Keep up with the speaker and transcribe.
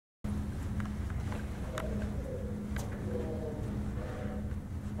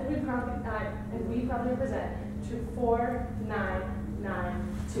we proudly present to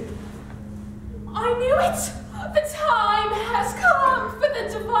 4992. I knew it! The time has come for the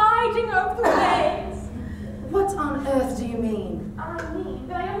dividing of the ways. What on earth do you mean? I mean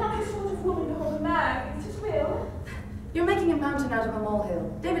that I am not the sort of woman to hold a man against his will. You're making a mountain out of a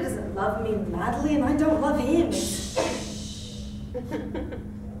molehill. David doesn't love me madly, and I don't love him.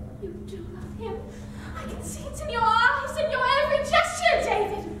 You do love him. I can see it in your eyes, in your every gesture,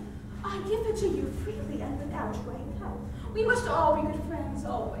 David. I give it to you freely and without weighing help. We must all be good friends,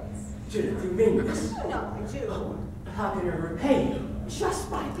 always. Judith, you mean this? You know I do. How can I repay you? Just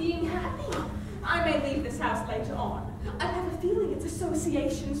by being happy. I may leave this house later on. I have a feeling its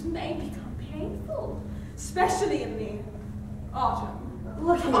associations may become painful, especially in the autumn.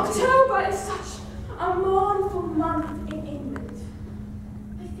 Look here, October is such a mournful month in England.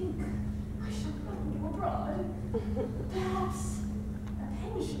 I think I shall go abroad. Perhaps a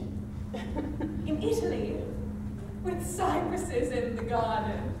pension. In Italy, with cypresses in the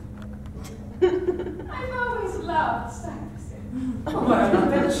garden. I've always loved cypresses. Oh, my God,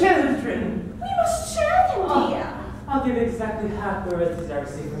 the children! We must share them, dear. I'll give exactly half the royalties I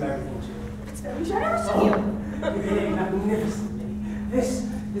receive from everything, Judith. It's very generous of you. You behave magnificently. This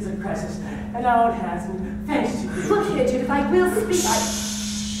is a crisis, and now it has, and thanks to you. Look here, Judith, I will speak.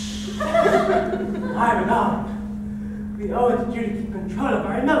 My regard. We owe it to you to keep control of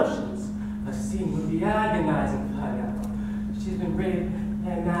our emotions. A scene will be agonizing for her now. She's been brave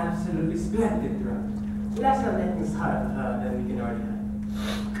and absolutely splendid throughout. Let's not make things harder for her than we can already have.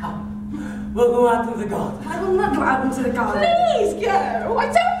 Come, we'll go out to the garden. I will not go out into the garden. Please go. I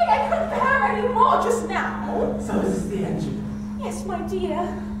don't think I could bear any more just now. So is this the end, Judith? Yes, my dear.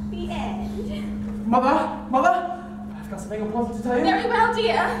 The end. Mother! I've got something important to tell you. Very well,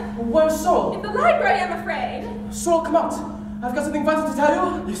 dear. Where's Saul? In the library, I'm afraid. Saul, come out. I've got something vital to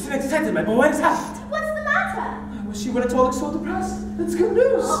tell you. You seem excited, but when it's happened? What's the matter? Was she when it all looked so depressed? It's good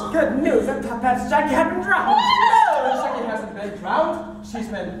news. Good news, that perhaps Jackie had been drowned. No, Jackie hasn't been drowned. She's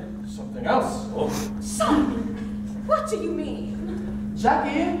been something else. Oh. Simon, what do you mean?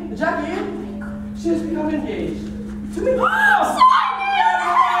 Jackie, she has become engaged. To me. Simon!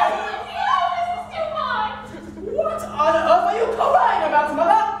 This is too much! What on earth are you crying about,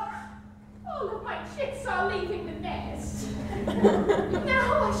 Mother? All of my chicks are leaving the nest. Now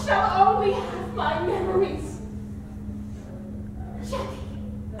I shall only have my memories. Jackie,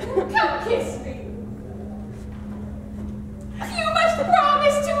 come kiss me. You must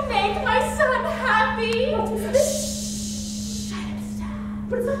promise to make my son happy. What is this? Shh, I understand.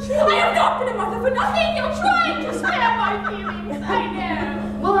 But it's not true. I have not been a mother for nothing. You're trying to spare my feelings. I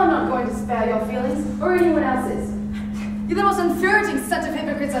know. Well, I'm not going to spare your feelings, or anyone else's. You're the most infuriating set of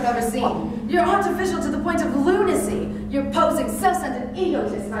hypocrites I've ever seen. You're artificial to the point of lunacy. You're posing self-centered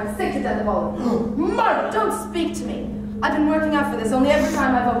egotists, and I'm sick to death of all of you. Mother, don't speak to me. I've been working out for this, only every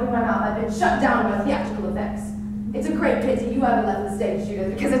time I've opened my mouth, I've been shut down by theatrical effects. It's a great pity you haven't left the stage,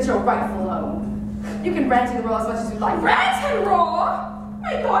 Judith, because it's your rightful home. You can rant and roar as much as you like. Rant and roar?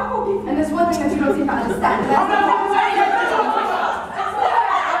 May God forgive you. And there's one thing that you don't seem to understand. What's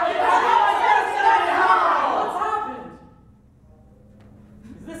happened?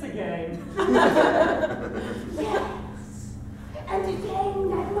 Is this a game? Yes. And a game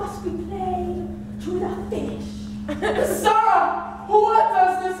that must be played to the finish. Sarah, what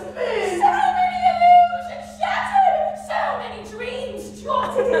does this mean? So many illusions shattered! So many dreams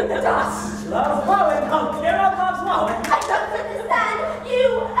jotted in the dust! Love's flowing, come clear up love's flowing. I don't understand!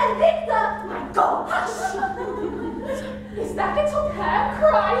 You and Victor! My God, hush! Is that little pair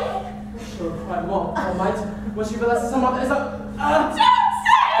crying? Sure, quite more. All right. Was she realized someone is a... Don't say that!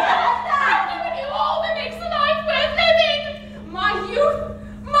 I've given you all that makes life worth living! My youth,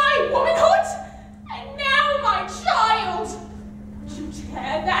 my womanhood, and now my child! You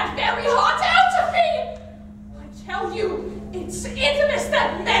tear that very heart out of me! I tell you, it's infamous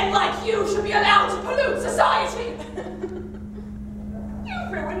that men like you should be allowed to pollute society!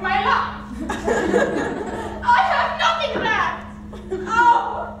 You've ruined my life! I have nothing left!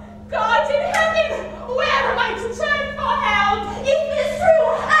 Oh, God in heaven, where am I to turn for help? Is this true?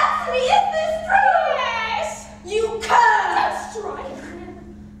 Ask me, is this true? Yes! You curse! Don't strike him.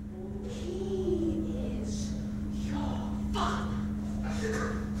 He is your father.